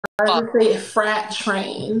I Oh, was gonna say frat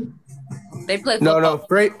train. they play No, football.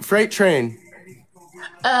 no, freight train.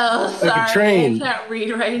 Oh, Like a sorry, I train. can't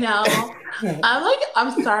read right now.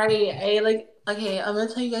 I'm sorry. Okay, I'm gonna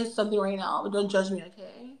tell you guys something right now, but don't judge me,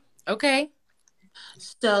 okay? Okay.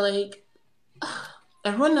 So, like,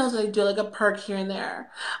 everyone knows that I do like a perk here and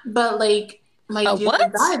there, but like, my A dealer what?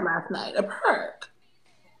 died last night. A perk.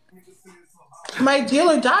 My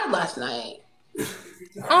dealer died last night.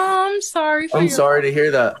 Oh, I'm sorry for I'm your sorry loss. to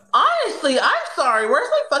hear that. Honestly, I'm sorry. Where's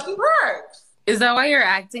my fucking perks? Is that why you're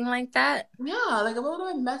acting like that? Yeah, like I'm a little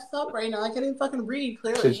bit messed up right now. Like, I can't even fucking read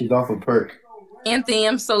Said she's clearly. off a perk. Anthony,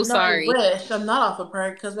 I'm so No, I sorry. wish I'm not off of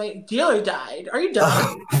perk because my dealer died. Are you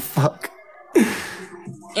dumb? Oh, fuck.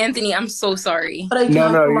 Anthony, I'm so sorry. But I do No,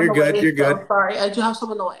 have no, some on you're the good. way, You're so good. sorry. I do have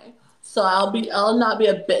some on the way. So I'll not be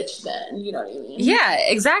a bitch then. You know what I mean? Yeah,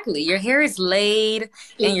 exactly. Your hair is laid and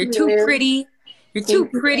Thank you're you, too babe. pretty. You're too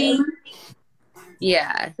Thank you, pretty. babe.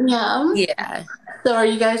 Yeah. Yeah. Yeah. So are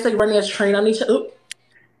you guys like running a train on each other? Oop.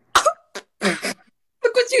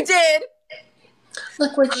 Look what you did.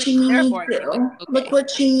 Look I what mean, you made they're me boring anyway. do. Look Okay.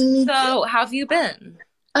 what you made me do. So, how have you been?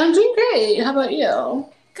 I'm doing great. How about you?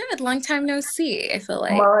 Good. Long time no see, I feel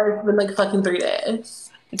like. Well, it's been like fucking 3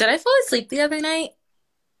 days. Did I fall asleep the other night?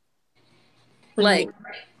 What do you Like, mean?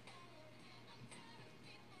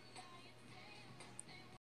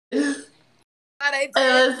 It God, I did.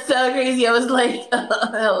 was so crazy. I was like,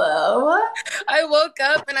 hello? I woke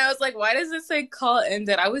up and I was like, why does it say call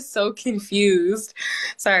ended? I was so confused.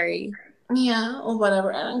 Sorry. Yeah, or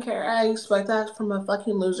whatever. I don't care. I expect that from a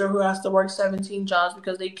fucking loser who has to work 17 jobs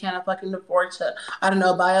because they can't fucking afford to, I don't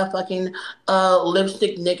know, buy a fucking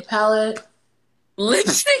lipstick Nick palette.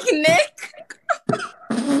 Lipstick Nick?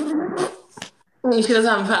 She doesn't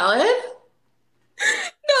have a palette?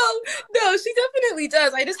 No, no, she definitely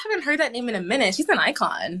does. I just haven't heard that name in a minute. She's an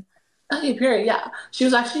icon. Okay, period. Yeah. She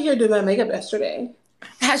was actually here doing my makeup yesterday.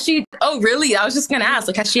 Has she? Oh, really? I was just gonna ask.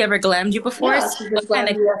 Like, has she ever glammed you before? Yeah, she just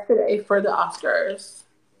landed yesterday for the Oscars.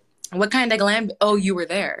 What kind of glam? Oh, you were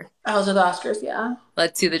there. I was at the Oscars, yeah.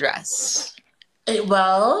 Let's see the dress.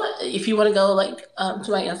 Well, if you want to go like to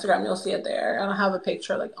my Instagram, you'll see it there. I don't have a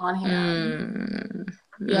picture like on hand.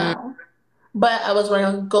 Mm, mm. Yeah. But I was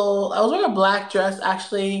wearing a gold. I was wearing a black dress.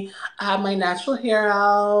 Actually, I had my natural hair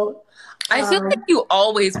out. I feel like Um, you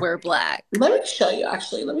always wear black. Let me show you.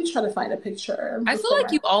 Actually, let me try to find a picture I feel like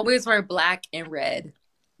before. you always wear black and red.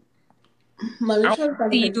 Let I me want try to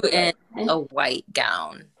find to a see you in picture. a white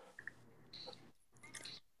gown.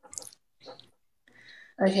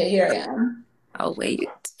 Okay, here I am. I'll wait.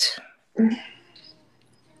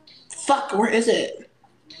 Fuck, where is it?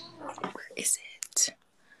 Where is it?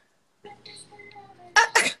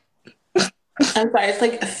 I'm sorry.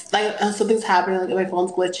 It's like something's happening. Like my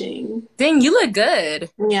phone's glitching. Dang, you look good.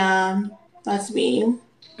 Yeah, that's me.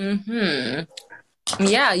 Mm-hmm.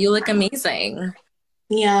 Yeah, you look amazing.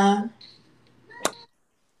 Yeah.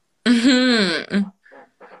 Mm-hmm.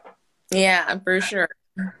 Yeah, for sure.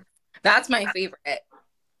 That's my favorite.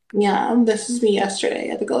 Yeah, this is me yesterday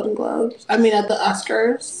at the Golden Globes. I mean, at the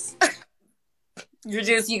Oscars.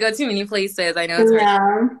 You go too many places. I know it's hard.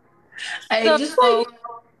 Yeah. I just So, like,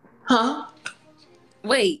 huh?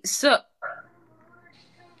 wait, so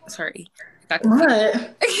sorry. I got confused.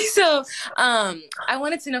 What? So, I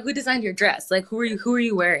wanted to know who designed your dress. Like, who are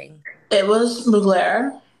you wearing? It was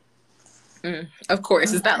Mugler. Of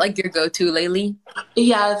course. Is that like your go-to lately?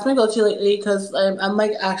 Yeah, it's my go-to lately because I'm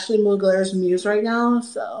like actually Mugler's muse right now.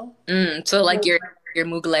 So So like your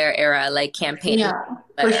Mugler era, like campaign. yeah,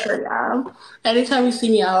 for sure. Yeah. Anytime you see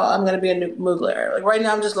me out, I'm gonna be a new Mugler. Like right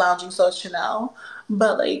now, I'm just lounging, so it's Chanel.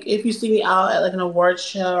 But like, if you see me out at like an award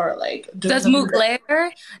show or like doing Does something,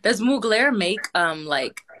 Mugler does Mugler make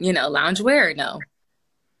like, loungewear or no?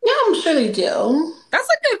 yeah, I'm sure they do. That's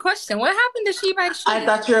a good question. What happened to She by I She?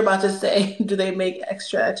 thought you were about to say, do they make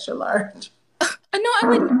extra extra large? No, I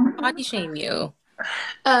would never body shame you.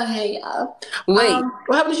 Okay, yeah. Wait,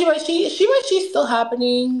 What happened to She by She? She by She's still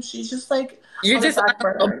happening. She's just like you're on the just on back a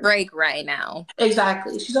little burner. break right now.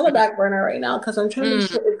 Exactly. She's on the back burner right now because I'm trying to make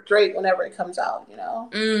Mm, sure it's great whenever it comes out, you know?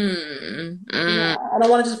 mm, Yeah. mm, I don't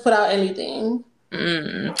want to just put out anything.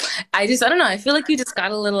 I don't know. I feel like you just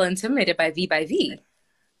got a little intimidated by V by V.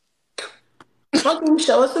 Well, can you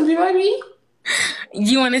show us some BYB?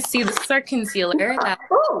 You want to see the Cirque concealer?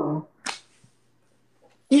 Oh.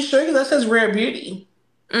 You sure? Because that says Rare Beauty.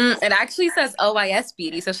 It actually says OYS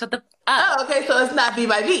Beauty, so shut the up. Oh, okay. So it's not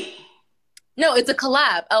BYB. No, it's a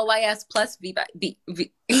collab. LYS plus V by V.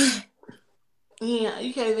 Yeah,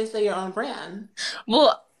 you can't even say your own brand.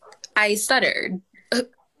 Well, I stuttered.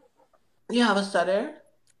 You have a stutter?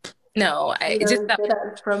 No, You it's just know, that say that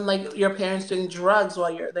it's from like your parents doing drugs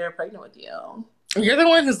while they're pregnant with you. you're the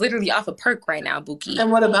one who's literally off a perk right now, Buki. And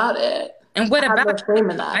what about it? And what I have about no shame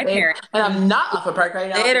in that, my babe. parents And who I'm not off a perk right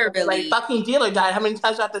now because my literally fucking dealer died. How many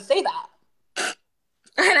times do I have to say that?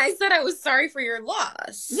 and I said I was sorry for your Yeah,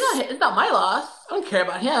 loss. it's not my loss. I don't care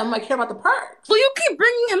about him. I care about the Well, perks. you keep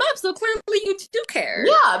bringing him up, so clearly you do care.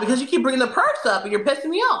 Yeah, because you keep bringing the perks up and you're pissing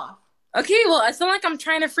me off. Okay, well, it's not like I'm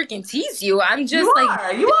trying to freaking tease you. I'm You just like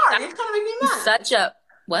are. You are. You're trying to make me mad. such a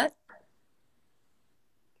what?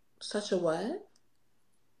 Such a what?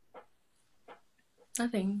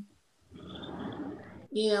 Nothing.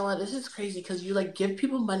 You know what? This is crazy because you like give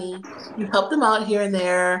people money, you help them out here and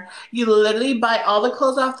there, you literally buy all the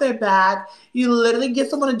clothes off their back, you literally get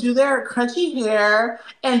someone to do their crunchy hair,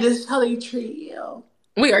 and this is how they treat you.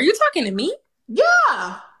 Wait, are you talking to me?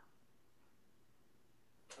 Yeah.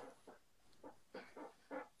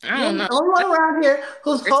 I You're don't the know. only one around here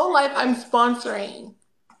whose whole life I'm sponsoring.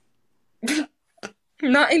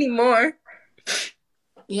 Not anymore.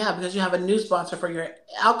 Yeah, because you have a new sponsor for your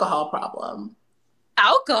alcohol problem.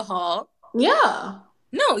 Alcohol? Yeah.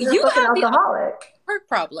 No, You're a you fucking have the alcoholic. heart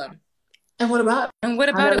problem. And what about it? And what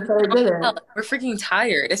I about it? never said I didn't. We're freaking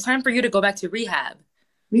tired. It's time for you to go back to rehab.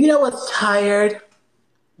 You know what's tired?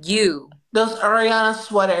 You. Those Ariana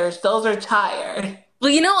sweaters. Those are tired. Well,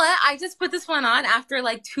 you know what? I just put this one on after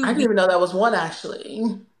like I two didn't weeks. even know that was one actually.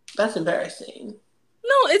 That's embarrassing.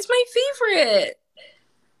 No, it's my favorite.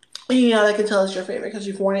 You know, I can tell it's your favorite because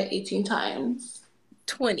you've worn it 18 times.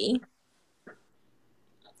 20.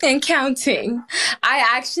 And counting.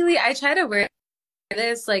 I try to wear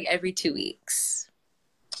this like every 2 weeks.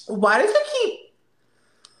 Why does it keep.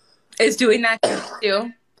 Is doing that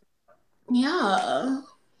too? Yeah.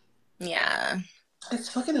 Yeah. It's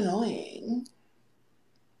fucking annoying.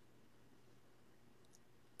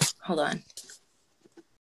 Hold on.